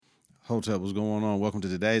Hotel, what's going on? Welcome to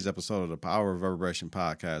today's episode of the Power of Reverberation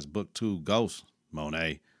podcast, Book 2, Ghost,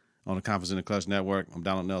 Monet. On the Confidence in the Clutch Network, I'm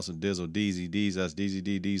Donald Nelson, Dizzle, DZ, DZ,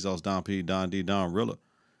 DZD, Dizos, Don P, Don D, Don Rilla.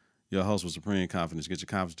 Your host with Supreme Confidence. Get your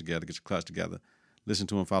confidence together, get your clutch together. Listen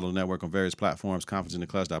to and follow the network on various platforms,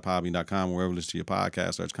 confidenceintheclutch.podbean.com, wherever you listen to your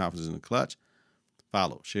podcast, search Confidence in the Clutch.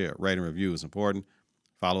 Follow, share, rate, and review is important.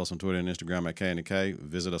 Follow us on Twitter and Instagram at K and the K.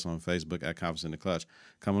 Visit us on Facebook at Confidence in the Clutch.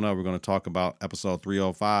 Coming up, we're going to talk about episode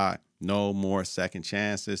 305, No More Second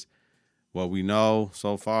Chances. What we know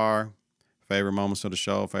so far, favorite moments of the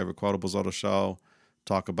show, favorite quotables of the show,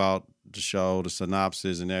 talk about the show, the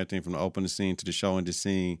synopsis, and everything from the opening scene to the show and the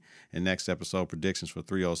scene. And next episode, predictions for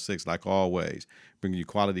 306, like always. Bringing you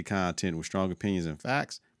quality content with strong opinions and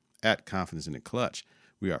facts at Confidence in the Clutch.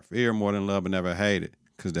 We are fear more than love but never hate it,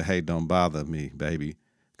 because the hate don't bother me, baby.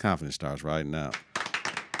 Confidence starts right now.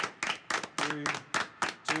 3,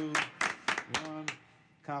 2, 1.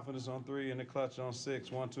 Confidence on 3, in the clutch on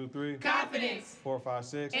 6. 1, 2, 3. Confidence. 4, 5,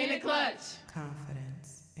 6. In the clutch.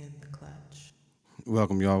 Confidence in the clutch.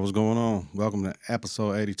 Welcome, y'all. What's going on? Welcome to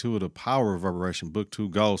episode 82 of the Power of Reverberation, Book 2,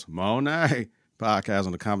 Ghost, Monet podcast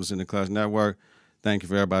on the Confidence in the Clutch Network. Thank you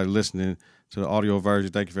for everybody listening to the audio version.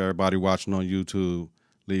 Thank you for everybody watching on YouTube.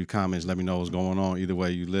 Leave comments. Let me know what's going on. Either way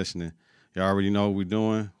you listening. Y'all already know what we're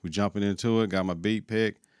doing. We're jumping into it. Got my beat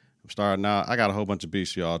pick. I'm starting out. I got a whole bunch of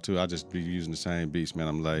beats for y'all, too. I just be using the same beats, man.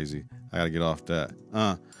 I'm lazy. I got to get off that.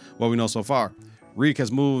 What we know so far. Reek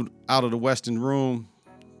has moved out of the Western room.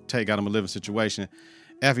 Tay got him a living situation.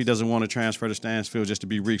 Effie doesn't want to transfer to Stansfield just to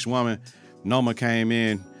be Reek's woman. Noma came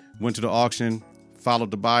in, went to the auction,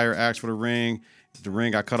 followed the buyer, asked for the ring. The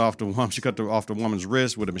ring got cut off the woman. She cut off the woman's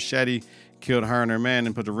wrist with a machete, killed her and her man,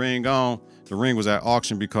 and put the ring on. The ring was at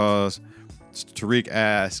auction because Tariq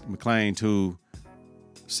asked McClain to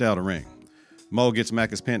sell the ring. Mo gets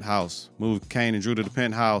Mecca's penthouse. Moved Kane and Drew to the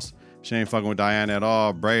penthouse. She ain't fucking with Diana at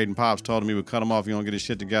all. Braden Pops told him he would cut him off if he don't get his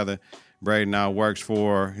shit together. Braden now works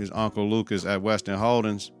for his uncle Lucas at Western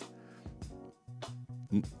Holdings.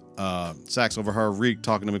 Sax overheard Reek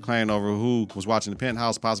talking to McClain over who was watching the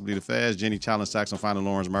penthouse, possibly the feds. Jenny challenged Sax on finding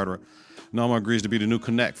Lauren's murderer. Noma agrees to be the new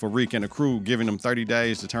connect for Reek and the crew, giving them 30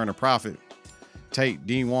 days to turn a profit.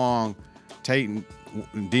 Dean Wong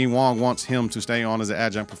wants him to stay on as an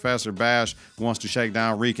adjunct professor. Bash wants to shake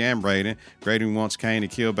down Reek and Braden. Braden wants Kane to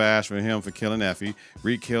kill Bash for him for killing Effie.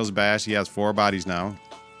 Reek kills Bash. He has 4 bodies now.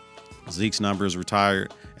 Zeke's number is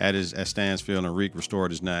retired at Stansfield, and Reek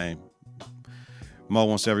restored his name. Mo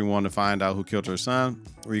wants everyone to find out who killed her son.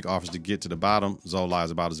 Reek offers to get to the bottom. Zoe lies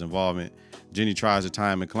about his involvement. Jenny tries to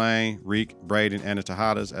tie McClain, Reek, Braden, and the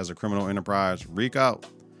Tejadas as a criminal enterprise. Reek out.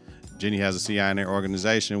 Jenny has a CIA in their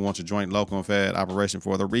organization, wants a joint local and fed operation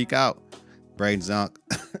for the Reek out. Braden's uncle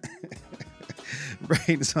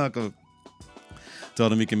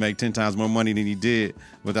told him he can make 10 times more money than he did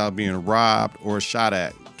without being robbed or shot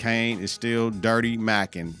at. Kane is still dirty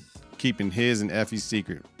macking, keeping his and Effie's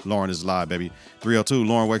secret. Lauren is alive, baby. 302,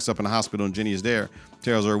 Lauren wakes up in the hospital and Jenny is there.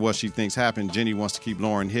 Tells her what she thinks happened. Jenny wants to keep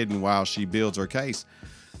Lauren hidden while she builds her case.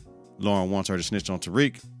 Lauren wants her to snitch on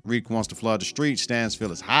Tariq. Reek wants to flood the streets.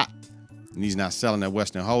 Stansfield is hot, and he's not selling at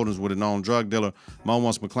Western Holdings with a known drug dealer. Mo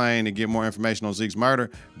wants McClain to get more information on Zeke's murder.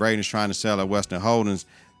 Braden is trying to sell at Western Holdings.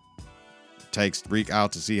 Takes Reek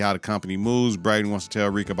out to see how the company moves. Braden wants to tell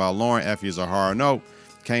Reek about Lauren. Effie is a hard no.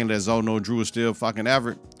 Kane let Zoe know Drew is still fucking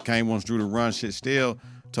Everett. Kane wants Drew to run shit still.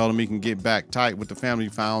 Told him he can get back tight with the family.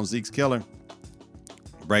 Found Zeke's killer.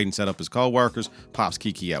 Braden set up his co-workers. Pops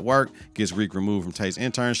Kiki at work. Gets Reek removed from Tate's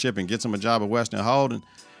internship and gets him a job at Western Holding.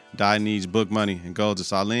 Di needs book money and goes to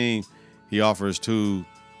Salim. He offers to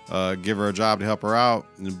give her a job to help her out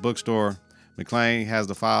in the bookstore. McClain has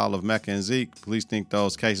the file of Mecca and Zeke. Police think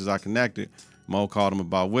those cases are connected. Mo called him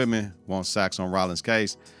about Whitman. Wants Sax on Rollins'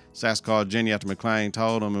 case. Sax called Jenny after McClain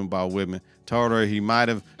told him about Whitman. Told her he might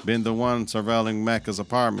have been the one surveilling Mecca's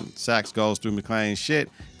apartment. Sax goes through McClain's shit.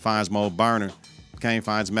 Finds Mo burner. Kane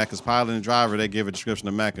finds Mecca's pilot and driver. They give a description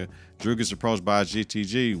of Mecca. Drew gets approached by a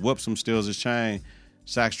GTG. Whoops him, steals his chain.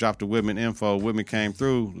 Sax dropped the Whitman info. Whitman came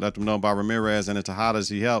through, let them know about Ramirez and the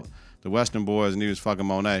Tejadas he helped. The Western boys, and he was fucking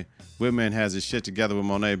Monet. Whitman has his shit together with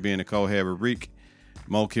Monet being a co-head with Reek.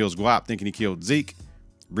 Mo kills Guap, thinking he killed Zeke.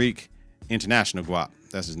 Reek, International Guap,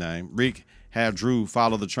 that's his name. Reek had Drew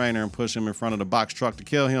follow the trainer and push him in front of the box truck to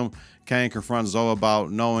kill him. Kane confronts Zoe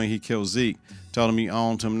about knowing he killed Zeke. Told him he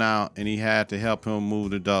owned him now and he had to help him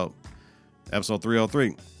move the dope. Episode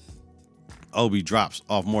 303. Obi drops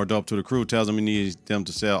off more dope to the crew, tells him he needs them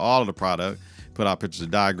to sell all of the product. Put out pictures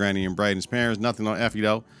of Di, Granny, and Braden's parents. Nothing on Effie,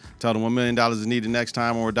 though. Tell them $1 million is needed next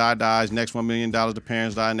time or Di dies. Next $1 million, the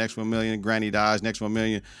parents die. Next $1 million, Granny dies. Next $1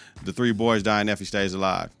 million, the 3 boys die and Effie stays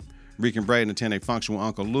alive. Reek and Braden attend a function with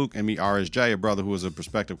Uncle Luke and meet RSJ, a brother who is a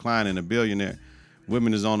prospective client and a billionaire.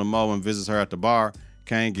 Women is on the mow and visits her at the bar.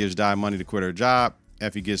 Kane gives Di money to quit her job.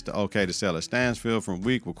 Effie gets the okay to sell at Stansfield from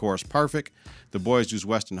Week with Course Perfect. The boys use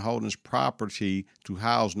Western Holdings property to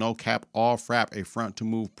house No Cap Off Wrap, a front to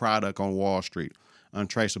move product on Wall Street,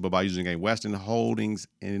 untraceable by using a Western Holdings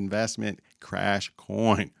investment crash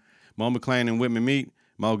coin. Mo McClain and Whitman meet.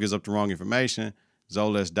 Mo gives up the wrong information. Zoe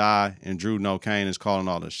lets Di, and Drew know Kane is calling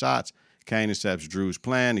all the shots. Kane accepts Drew's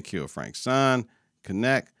plan to kill Frank's son,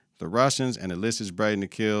 connect the Russians, and enlists Braden to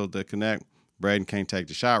kill the connect. Braden can't take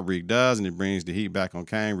the shot. Reek does, and it brings the heat back on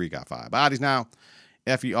Kane. Reek got 5 bodies now.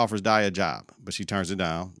 Effie offers Di a job, but she turns it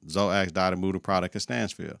down. Zoe asks Di to move the product at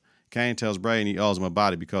Stansfield. Kane tells Braden he owes him a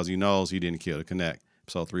body because he knows he didn't kill the connect.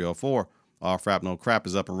 Episode 304, All Frap No Crap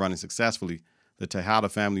is up and running successfully. The Tejada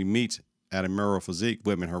family meets at a mural physique.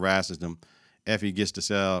 Whitman harasses them. Effie gets to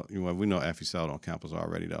sell. We know Effie sold on campus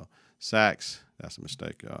already, though. Sax, that's a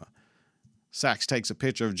mistake, y'all. Sax takes a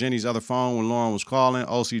picture of Jenny's other phone when Lauren was calling.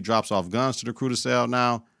 OC drops off guns to the crew to sell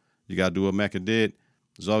now. You got to do what Mecca did.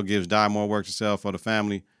 Zoe gives Di more work to sell for the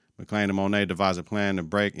family. McClain and Monet devise a plan to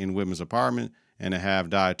break in Whitman's apartment and to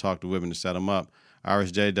have Di talk to Whitman to set him up.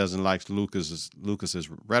 RSJ doesn't like Lucas's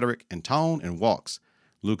rhetoric and tone and walks.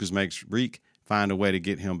 Lucas makes Reek find a way to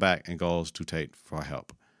get him back and goes to Tate for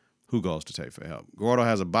help. Who goes to Tate for help? Gordo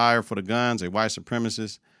has a buyer for the guns, a white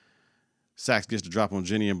supremacist. Sax gets the drop on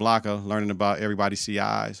Jenny and Blanca, learning about everybody's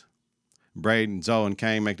CIs. Braden, Zoe, and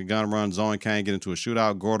Kane make the gun run. Zoe and Kane get into a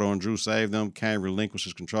shootout. Gordo and Drew save them. Kane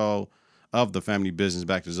relinquishes control of the family business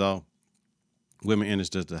back to Zoe. Women enters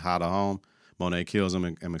just to hide her home. Monet kills him,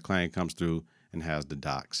 and McClain comes through and has the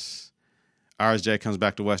docs. RSJ comes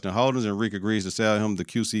back to Western Holdings, and Reek agrees to sell him the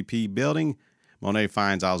QCP building. Monet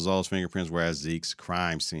finds out Zoe's fingerprints were at Zeke's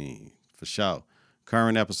crime scene. For sure.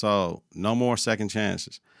 Current episode, no more second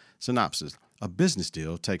chances. Synopsis. A business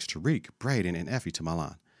deal takes Tariq, Braden, and Effie to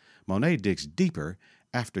Milan. Monet digs deeper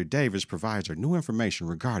after Davis provides her new information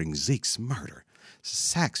regarding Zeke's murder.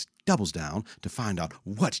 Sax doubles down to find out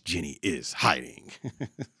what Jenny is hiding.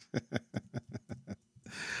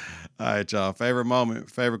 All right, y'all. Favorite moment,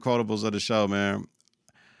 favorite quotables of the show, man.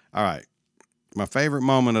 All right. My favorite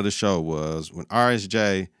moment of the show was when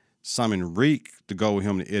RSJ summoned Reek to go with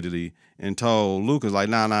him to Italy and told Lucas, like,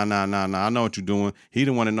 nah, I know what you're doing. He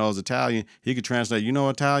the one that knows Italian. He could translate, you know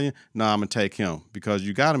Italian? No, I'm going to take him because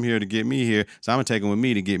you got him here to get me here, so I'm going to take him with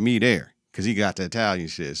me to get me there because he got the Italian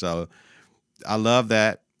shit. So I love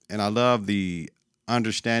that, and I love the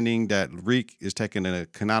understanding that Reek is taking the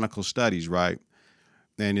canonical studies, right?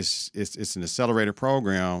 And it's an accelerated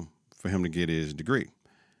program for him to get his degree.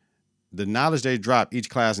 The knowledge they drop each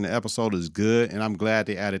class in the episode is good, and I'm glad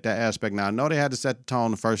they added that aspect. Now, I know they had to set the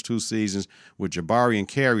tone the first 2 seasons with Jabari and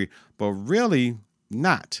Carrie, but really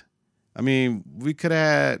not. I mean, we could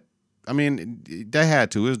have they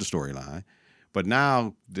had to. It was the storyline. But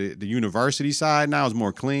now the university side now is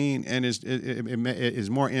more clean, and it is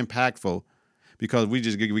more impactful because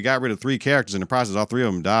we got rid of 3 characters in the process. All 3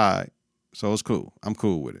 of them died, so it's cool. I'm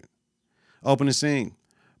cool with it. Opening scene.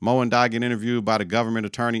 Mo and Di get interviewed by the government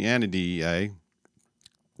attorney and the DEA.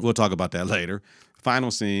 We'll talk about that later. Final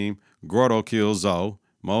scene, Gordo kills Zoe.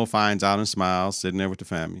 Mo finds out and smiles, sitting there with the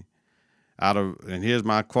family. And here's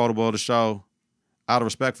my quotable of the show. Out of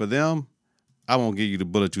respect for them, I won't give you the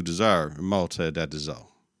bullet you deserve. And Mo said that to Zoe.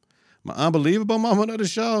 My unbelievable moment of the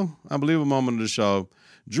show,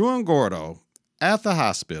 Drew and Gordo at the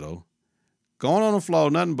hospital, going on the floor,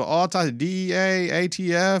 nothing but all types of DEA,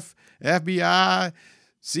 ATF, FBI,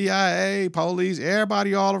 CIA, police,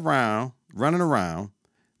 everybody all around, running around.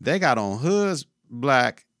 They got on hoods,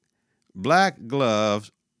 black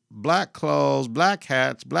gloves, black clothes, black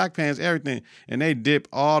hats, black pants, everything. And they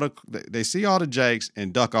they see all the jakes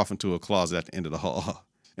and duck off into a closet at the end of the hall.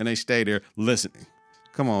 And they stay there listening.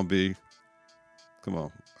 Come on, B. Come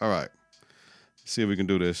on. All right. See if we can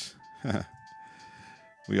do this.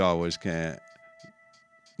 We always can.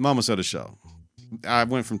 Moments of the show. I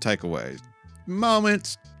went from takeaways.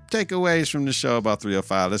 Moments, takeaways from the show about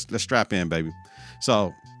 305. Let's strap in, baby.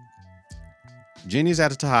 So, Jenny's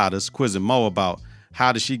at the Tejadas quizzing Mo about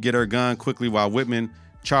how did she get her gun quickly while Whitman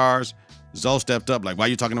charged. Zoe stepped up like, why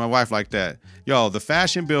you talking to my wife like that? Yo, the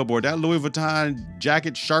fashion billboard, that Louis Vuitton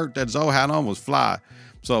jacket shirt that Zoe had on was fly.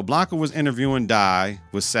 So Blanca was interviewing Di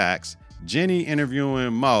with Sax. Jenny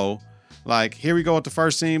interviewing Mo. Like, here we go with the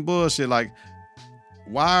first scene bullshit. Like,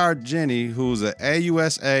 why are Jenny, who's a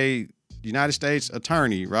AUSA United States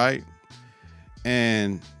attorney, right?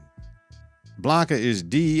 And Blanca is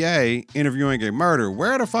DEA interviewing a murder.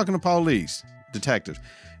 Where are the fucking police detectives?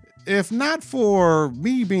 if not for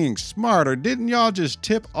me being smarter, didn't y'all just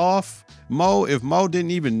tip off Mo if Mo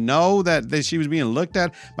didn't even know that she was being looked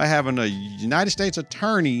at by having a United States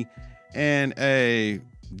attorney and a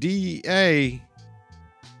DEA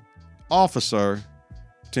officer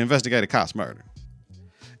to investigate a cop's murder?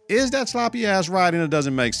 Is that sloppy ass writing or does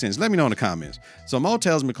it make sense? Let me know in the comments. So Mo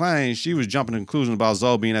tells McClane she was jumping to conclusions about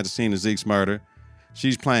Zoe being at the scene of Zeke's murder.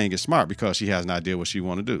 She's playing it smart because she has an idea what she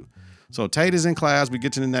want to do. So Tate is in class. We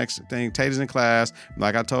get to the next thing. Tate is in class.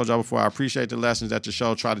 Like I told y'all before, I appreciate the lessons that the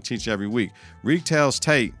show try to teach every week. Reek tells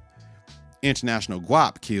Tate International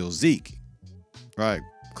Guap kills Zeke, right?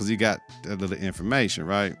 Because he got a little information,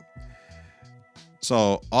 right?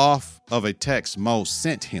 So off of a text Mo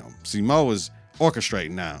sent him. See, Mo is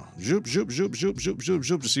orchestrating now. Zoop, zoop, zoop, zoop, zoop, zoop,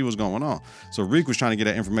 zoop to see what's going on. So Reek was trying to get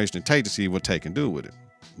that information to Tate to see what Tate can do with it.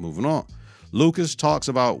 Moving on. Lucas talks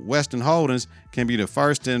about Western Holdings can be the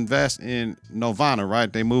first to invest in Novana,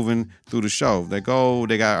 right? They moving through the show. They got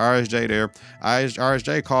RSJ there.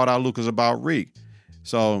 RSJ called out Lucas about Reek.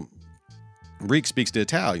 So Reek speaks the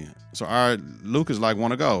Italian. So Lucas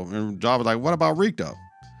want to go. And Java's like, what about Reek though?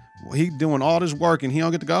 He doing all this work and he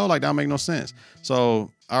don't get to go? Like, that don't make no sense.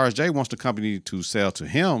 So RSJ wants the company to sell to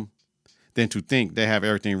him than to think they have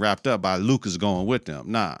everything wrapped up by Lucas going with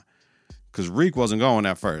them. Nah. Because Reek wasn't going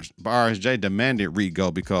at first, but RSJ demanded Reek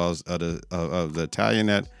go because of the Italian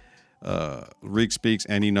that Reek speaks,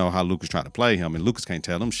 and he know how Lucas tried to play him, and Lucas can't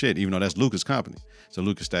tell him shit, even though that's Lucas' company. So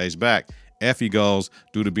Lucas stays back. Effie goes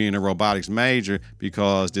due to being a robotics major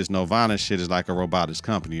because this Novana shit is like a robotics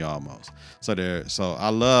company almost. So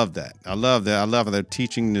I love that. I love that they're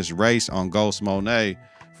teaching this race on Ghost Monet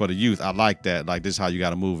for the youth. I like that. Like, this is how you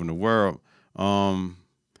got to move in the world.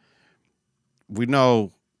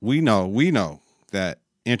 We know that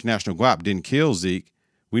International Guap didn't kill Zeke.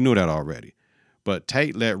 We knew that already. But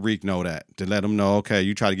Tate let Reek know that, to let him know, okay,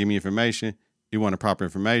 you try to give me information. You want the proper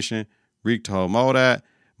information. Reek told Mo that.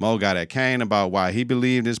 Mo got at Kane about why he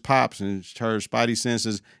believed his pops, and her spidey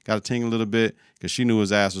senses got to tingle a little bit because she knew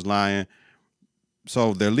his ass was lying.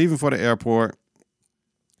 So they're leaving for the airport.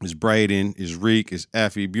 It's Braden, it's Reek, it's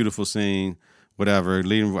Effie, beautiful scene, whatever,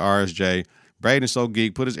 leaving for RSJ. Braden's so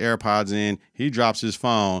geek, put his AirPods in, he drops his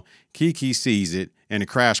phone, Kiki sees it, and the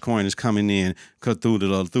crash coin is coming in cut through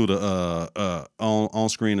the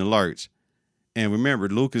on-screen alerts. And remember,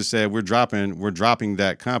 Lucas said we're dropping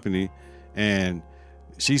that company, and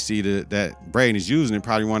she see that Braden is using it,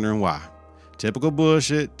 probably wondering why. Typical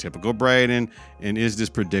bullshit, typical Braden, and is this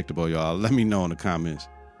predictable, y'all? Let me know in the comments.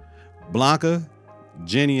 Blanca,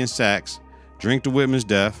 Jenny, and Sax drink the Whitman's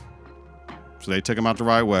death, so they took him out the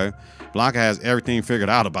right way. Blanca has everything figured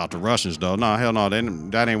out about the Russians, though. No, hell no,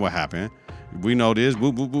 that ain't what happened. We know this.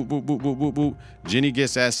 Boop, boop, boop, boop, boop, boop, boop, boop. Jenny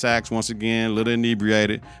gets at Sax once again, a little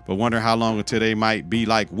inebriated, but wonder how long until they might be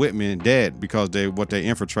like Whitman, dead, because they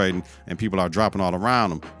infiltrating and people are dropping all around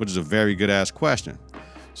them, which is a very good ass question.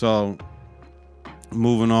 So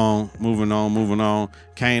moving on.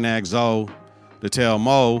 Kane asks Zoe to tell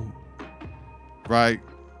Mo, right?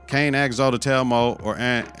 Kane asks Zoe to tell Mo or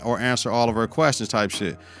answer all of her questions type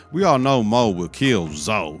shit. We all know Mo will kill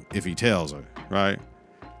Zoe if he tells her, right?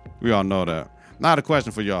 We all know that. Now the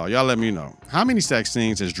question for y'all. Y'all let me know. How many sex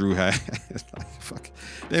scenes has Drew had? Like, fuck,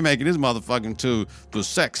 they making this motherfucking to the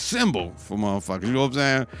sex symbol for motherfuckers. You know what I'm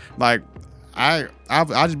saying? Like, I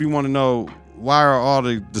just be wanting to know, why are all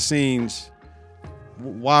the scenes,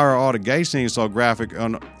 why are all the gay scenes so graphic,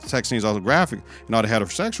 sex scenes so graphic, and all the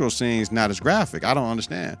heterosexual scenes not as graphic? I don't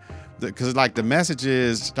understand. Because like the message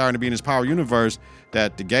is starting to be in this power universe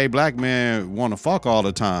that the gay black man want to fuck all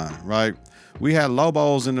the time, right? We had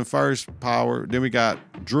Lobos in the first Power. Then we got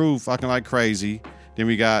Drew fucking like crazy. Then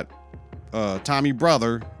we got Tommy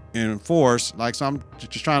Brother in Force. Like, so I'm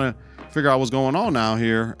just trying to figure out what's going on now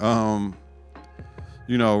here.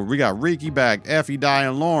 We got Ricky back, Effie, Di,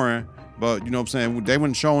 and Lauren. But, you know what I'm saying? They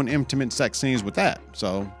weren't showing intimate sex scenes with that.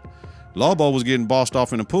 So Lobo was getting bossed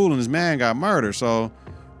off in the pool and his man got murdered. So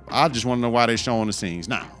I just want to know why they showing the scenes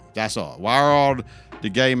now. That's all. Why are all the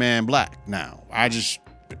gay man black now?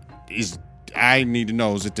 I need to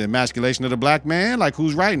know, is it the emasculation of the black man? Like,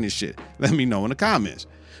 who's writing this shit? Let me know in the comments.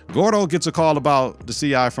 Gordo gets a call about the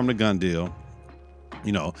CI from the gun deal.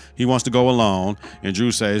 You know, he wants to go alone. And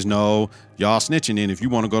Drew says, no, y'all snitching in if you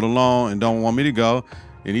want to go alone and don't want me to go.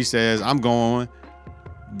 And he says, I'm going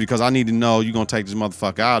because I need to know you're going to take this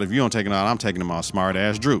motherfucker out. If you don't take him out, I'm taking him out. Smart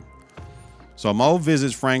ass Drew. So Mo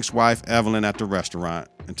visits Frank's wife, Evelyn, at the restaurant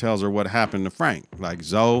and tells her what happened to Frank. Like,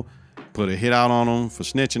 Zoe put a hit out on him for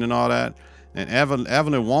snitching and all that. And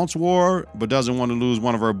Evelyn wants war, but doesn't want to lose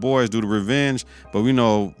one of her boys due to revenge. But we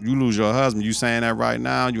know you lose your husband. You saying that right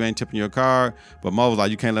now. You ain't tipping your card. But Mo was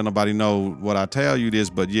like, you can't let nobody know what I tell you this.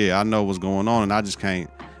 But yeah, I know what's going on, and I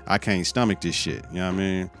can't stomach this shit. You know what I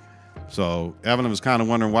mean? So Evelyn was kind of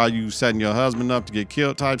wondering why you setting your husband up to get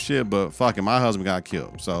killed type shit. But fucking my husband got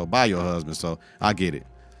killed. So by your husband. So I get it.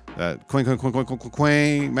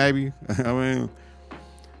 Queen, maybe. I mean,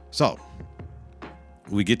 so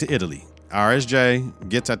we get to Italy. RSJ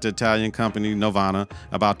gets at the Italian company Novana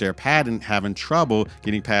about their patent having trouble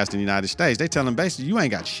getting past in the United States. They tell him basically, you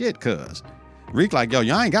ain't got shit, cuz. Reek like, yo,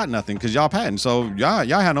 y'all ain't got nothing because y'all patent. So y'all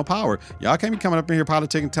have no power. Y'all can't be coming up in here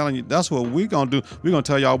politicking telling you that's what we gonna do. We gonna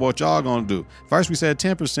tell y'all what y'all gonna do. First we said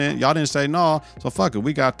 10%. Y'all didn't say no. So fuck it.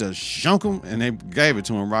 We got to shunk them, and they gave it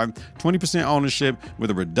to him, right? 20% ownership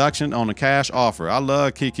with a reduction on the cash offer. I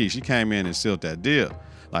love Kiki. She came in and sealed that deal.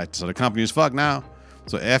 Like, so the company is fucked now.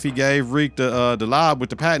 So Effie gave Reek the lob with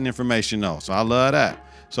the patent information though. So I love that.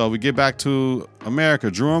 So we get back to America.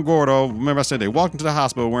 Drew and Gordo, remember I said they walked into the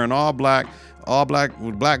hospital wearing all black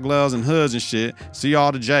with black gloves and hoods and shit. See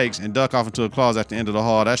all the Jakes and duck off into a closet at the end of the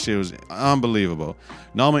hall. That shit was unbelievable.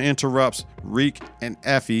 Noma interrupts Reek and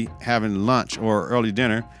Effie having lunch or early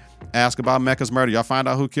dinner. Ask about Mecca's murder. Y'all find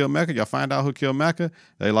out who killed Mecca?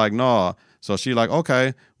 They like, nah. So she like,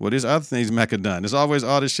 okay, well, there's other things Mecca done. There's always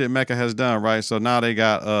all this shit Mecca has done, right? So now they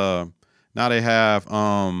got, they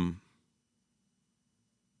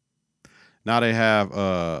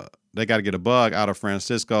got to get a bug out of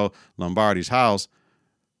Francisco Lombardi's house,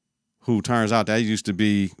 who turns out that used to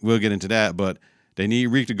be, we'll get into that, but they need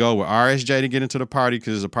Reek to go with RSJ to get into the party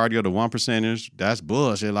because it's a party of the 1%ers. That's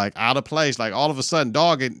bullshit. Like, out of place. Like, all of a sudden,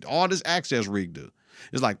 dog, all this access Reek do.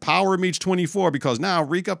 It's like power meets 24 because now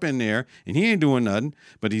Reek up in there and he ain't doing nothing,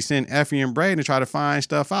 but he sent Effie and Braden to try to find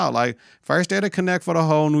stuff out. Like, first they're to connect for the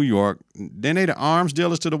whole New York. Then they the arms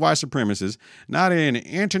dealers to the white supremacists. Now they're in an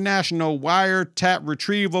international wiretap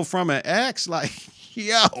retrieval from an ex. Like,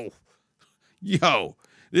 yo,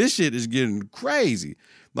 this shit is getting crazy.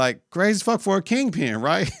 Like, crazy as fuck for a kingpin,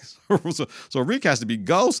 right? So Reek has to be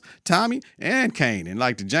Ghost, Tommy, and Kane. And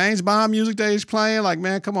like the James Bond music they was playing, like,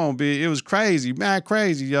 man, come on, B. It was crazy, mad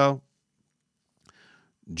crazy, yo.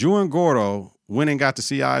 Drew and Gordo went and got the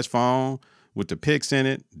CI's phone with the pics in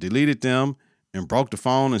it, deleted them, and broke the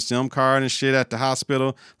phone and SIM card and shit at the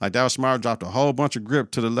hospital. Like, that was smart. Dropped a whole bunch of grip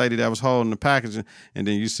to the lady that was holding the package. And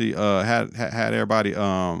then you see, had everybody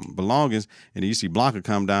belongings. And then you see Blanca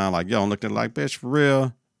come down like, yo, and looked at it like, bitch, for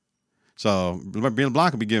real. So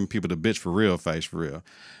Blanca be giving people the bitch for real face for real.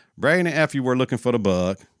 Braden and Effie were looking for the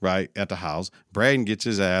bug, right, at the house. Braden gets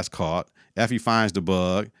his ass caught. Effie finds the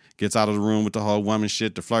bug, gets out of the room with the whole woman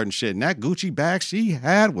shit, the flirting shit. And that Gucci bag she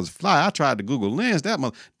had was fly. I tried to Google lens. That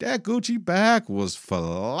Gucci bag was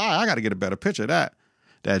fly. I got to get a better picture of that.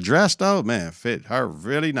 That dress, though, man, fit her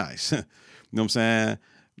really nice. You know what I'm saying?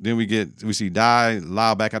 Then we see Di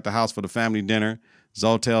lie back at the house for the family dinner.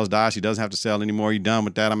 Zoe tells Di she doesn't have to sell anymore. You done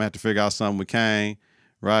with that? I'm gonna have to figure out something with Kane,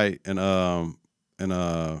 right? And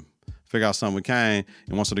figure out something with Kane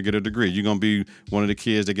and wants her to get a degree. You're gonna be one of the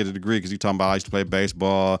kids that get a degree because he talking about I used to play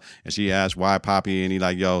baseball, and she asked why Poppy, and he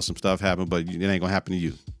like, yo, some stuff happened, but it ain't gonna happen to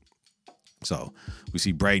you. So we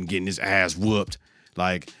see Braden getting his ass whooped,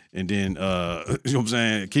 like, and then you know what I'm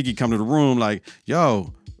saying? Kiki come to the room like,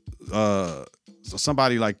 yo, so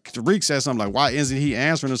somebody like Tariq said something like, why isn't he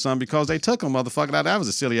answering or something? Because they took him, motherfucker. That was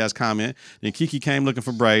a silly ass comment. Then Kiki came looking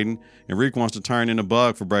for Braden, and Reek wants to turn in a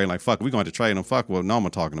bug for Braden. Like, fuck, we're going to trade him. Fuck what Noma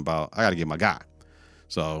talking about. I got to get my guy.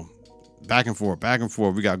 So back and forth.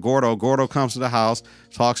 We got Gordo. Gordo comes to the house,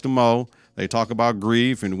 talks to Mo. They talk about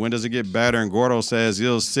grief and when does it get better. And Gordo says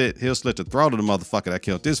he'll slit the throat of the motherfucker that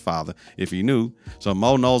killed his father if he knew. So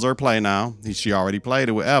Mo knows her play now. She already played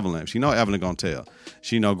it with Evelyn. She know Evelyn gonna tell.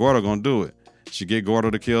 She know Gordo gonna do it. She get Gordo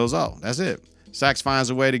to kill Zoe. That's it. Sax finds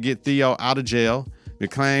a way to get Theo out of jail.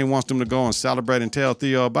 McClane wants them to go and celebrate and tell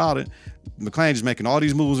Theo about it. McClane is making all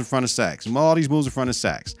these moves in front of Sax.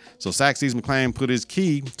 So Sax sees McClane put his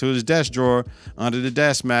key to his desk drawer under the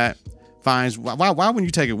desk mat. Finds, why wouldn't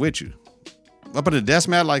you take it with you? Up at a desk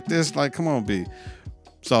mat like this? Like, come on, B.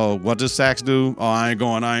 So what does Sax do? Oh, I ain't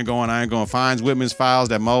going. Finds Whitman's files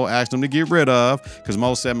that Mo asked him to get rid of because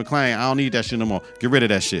Mo said, McClane, I don't need that shit no more. Get rid of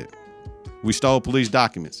that shit. We stole police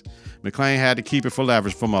documents. McClane had to keep it for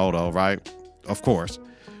leverage for Mo, though, right? Of course.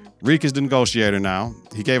 Reek is the negotiator now.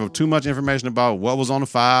 He gave up too much information about what was on the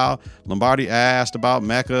file. Lombardi asked about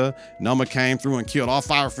Mecca. Noma came through and killed all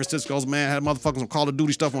 5 of Francisco's man. Had motherfuckers some Call of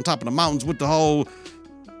Duty stuff on top of the mountains with the whole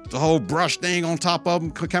brush thing on top of them.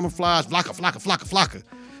 Camouflage. Flocka.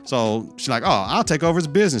 So she's like, oh, I'll take over his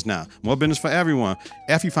business now. More business for everyone.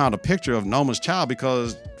 Effie found a picture of Noma's child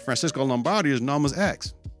because Francisco Lombardi is Noma's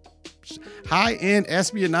ex. High-end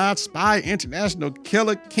espionage, spy, international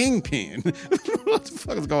killer, kingpin. What the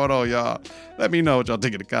fuck is going on, y'all? Let me know what y'all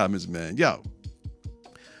think in the comments, man. Yo.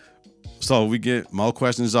 So we get more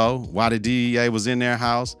questions, though. Why the DEA was in their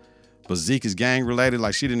house. But Zeke is gang-related.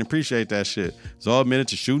 Like, she didn't appreciate that shit. Zoe admitted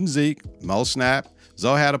to shooting Zeke. Mo snapped.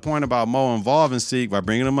 Zoe had a point about Mo involving Zeke by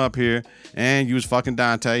bringing him up here. And you was fucking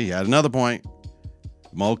Dante. He had another point.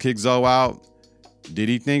 Mo kicked Zoe out. Did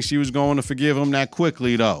he think she was going to forgive him that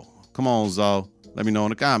quickly, though? Come on, Zoe. Let me know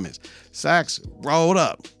in the comments. Sax rolled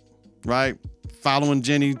up, right? Following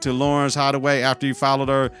Jenny to Lauren's hideaway. After he followed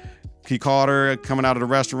her, he called her coming out of the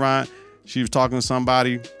restaurant. She was talking to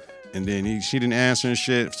somebody, and then she didn't answer and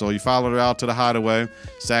shit. So he followed her out to the hideaway.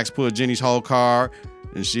 Sax put Jenny's whole car,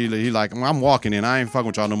 and he like, I'm walking in. I ain't fucking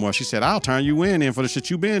with y'all no more. She said, I'll turn you in for the shit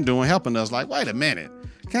you been doing, helping us. Like, wait a minute.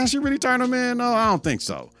 Can she really turn him in? No, I don't think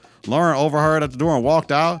so. Lauren overheard at the door and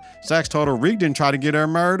walked out. Sax told her Reek didn't try to get her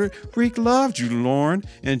murdered. Reek loved you, Lauren.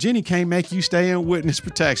 And Jenny can't make you stay in witness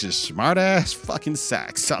protection. Smart ass fucking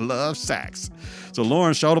Sax. I love Sax. So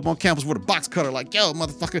Lauren showed up on campus with a box cutter like, yo,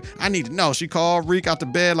 motherfucker, I need to know. She called Reek out the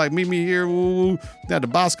bed like, meet me here. Woo. They had the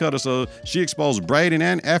box cutter. So she exposed Braden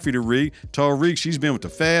and Effie to Reek. Told Reek she's been with the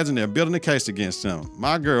feds and they're building a case against him.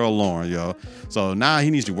 My girl, Lauren, yo. So now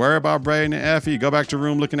he needs to worry about Braden and Effie. Go back to the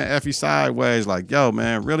room looking at Effie sideways like, yo,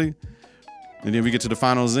 man, really? And then we get to the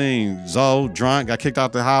final scene. Zoe, drunk, got kicked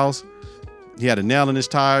out the house. He had a nail in his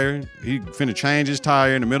tire. He finna change his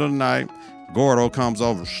tire in the middle of the night. Gordo comes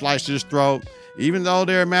over, sliced his throat. Even though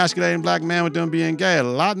they're emasculating black men with them being gay, a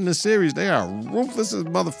lot in the series, they are ruthless as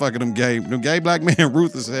motherfucker, them gay black men,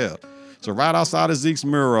 ruthless as hell. So right outside of Zeke's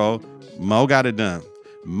mural, Mo got it done.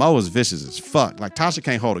 Mo is vicious as fuck. Like, Tasha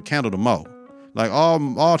can't hold a candle to Mo. Like, all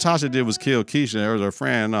Tasha did was kill Keisha. There was her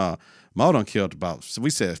friend, Mo done killed about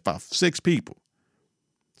 6 people.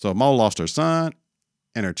 So Mo lost her son,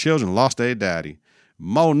 and her children lost their daddy.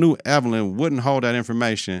 Mo knew Evelyn wouldn't hold that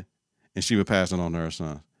information, and she would pass it on to her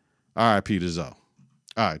son. R.I.P. to Zoe.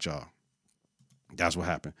 All right, y'all. That's what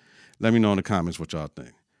happened. Let me know in the comments what y'all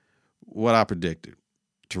think. What I predicted.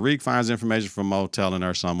 Tariq finds information from Mo telling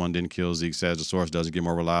her someone didn't kill Zeke, says the source doesn't get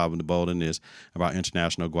more reliable and bold than this about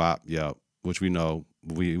international guap. Yep, which we know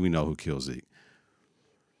who killed Zeke.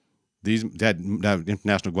 That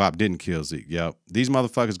international guap didn't kill Zeke. Yep. These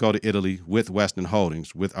motherfuckers go to Italy with Western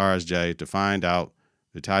Holdings, with RSJ, to find out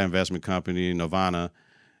the Italian investment company, Novana.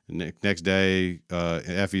 Next day,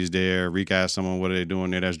 Effie's there. Reek asks someone, what are they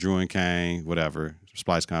doing there? That's Drew and Kane, whatever.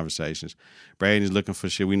 Splice conversations. Braden's looking for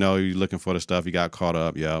shit. We know he's looking for the stuff. He got caught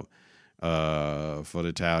up, yep. For the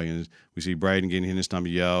Italians. We see Braden getting hit in his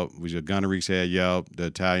stomach, yep. We see Gunnery's head, yep. The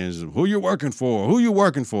Italians, who you working for? Who you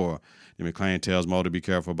working for? Then McClane tells Mo to be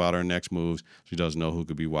careful about her next moves. She doesn't know who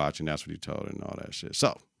could be watching. That's what he told her and all that shit.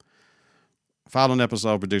 So, following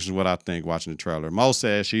episode predictions, what I think watching the trailer. Mo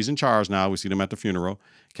says she's in charge now. We see them at the funeral.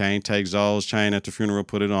 Kane takes Zoe's chain at the funeral,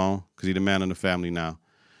 put it on, because he's the man in the family now.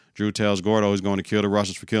 Drew tells Gordo he's going to kill the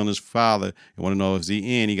Russians for killing his father and want to know if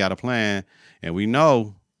he got a plan. And we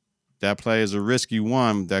know that play is a risky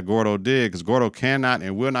one that Gordo did, because Gordo cannot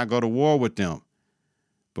and will not go to war with them.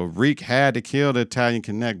 But Reek had to kill the Italian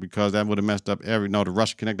Connect because that would have messed up the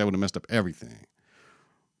Russian Connect, that would have messed up everything.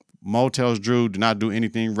 Mo tells Drew, do not do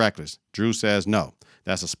anything reckless. Drew says no.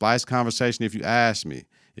 That's a splice conversation if you ask me.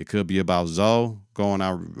 It could be about Zoe going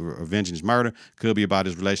out avenging his murder. Could be about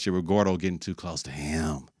his relationship with Gordo getting too close to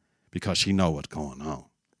him because she know what's going on.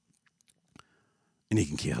 And he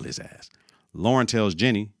can kill his ass. Lauren tells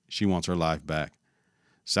Jenny she wants her life back.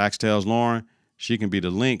 Sax tells Lauren she can be the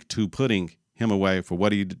link to putting him away for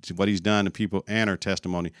what he's done to people, and her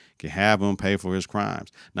testimony can have him pay for his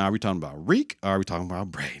crimes. Now, are we talking about Reek or are we talking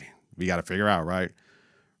about Braden? We got to figure out, right?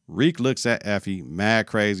 Reek looks at Effie, mad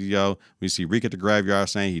crazy, yo. We see Reek at the graveyard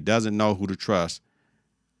saying he doesn't know who to trust.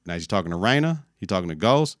 Now, is he talking to Raina? He talking to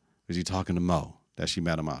Ghost? Or is he talking to Mo that she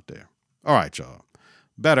met him out there? All right, y'all.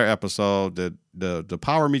 Better episode. The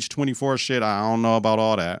Power Meets 24 shit, I don't know about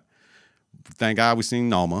all that. Thank God we seen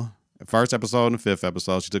Noma. First episode and the 5th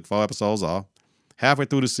episode. She took 4 episodes off. Halfway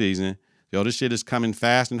through the season, yo, this shit is coming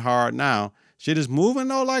fast and hard now. Shit is moving,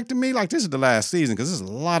 though, like to me, like this is the last season, because there's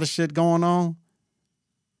a lot of shit going on.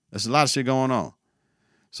 There's a lot of shit going on.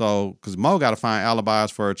 So, because Mo got to find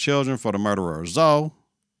alibis for her children, for the murderer of Zoe.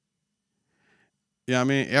 You know what I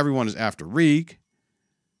mean? Everyone is after Reek.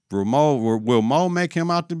 Will Mo make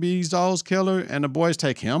him out to be Zoe's killer and the boys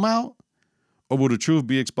take him out? Or will the truth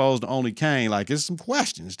be exposed to only Kane? Like, it's some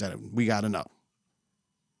questions that we got to know.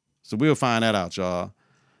 So we'll find that out, y'all.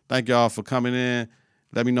 Thank y'all for coming in.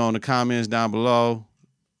 Let me know in the comments down below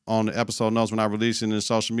on the episode notes when I release it in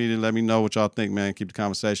social media. Let me know what y'all think, man. Keep the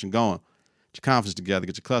conversation going. Get your confidence together.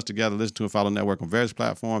 Get your clutch together. Listen to and follow the network on various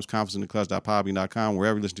platforms. ConfidenceInTheClutch.podbean.com.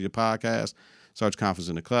 Wherever you listen to your podcast, search Confidence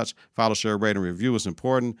in the Clutch. Follow, share, rate, and review. It's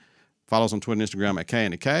important. Follow us on Twitter and Instagram at K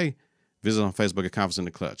and the K. Visit on Facebook at Confidence in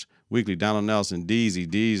the Clutch. Weekly, Donald Nelson, Deezy,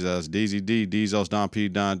 Deezos, Deezy D, Deezos, Don P,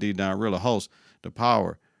 Don D, Don Rilla, host, The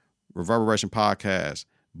Power, Reverberation Podcast,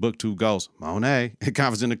 Book 2 Ghosts, Monet,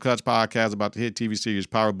 Confidence in the Clutch podcast about the hit TV series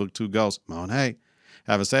Power Book 2 Ghosts, Monet.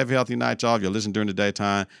 Have a safe, healthy night, y'all. If you're listening during the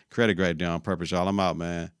daytime, create a great day on purpose, y'all. I'm out,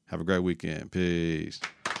 man. Have a great weekend. Peace.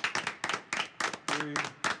 3,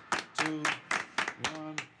 2,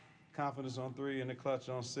 1. Confidence on 3, in the clutch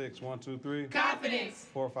on 6. 1, 2, 3. Confidence.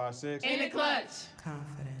 4, 5, 6. In the clutch.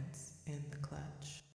 Confidence.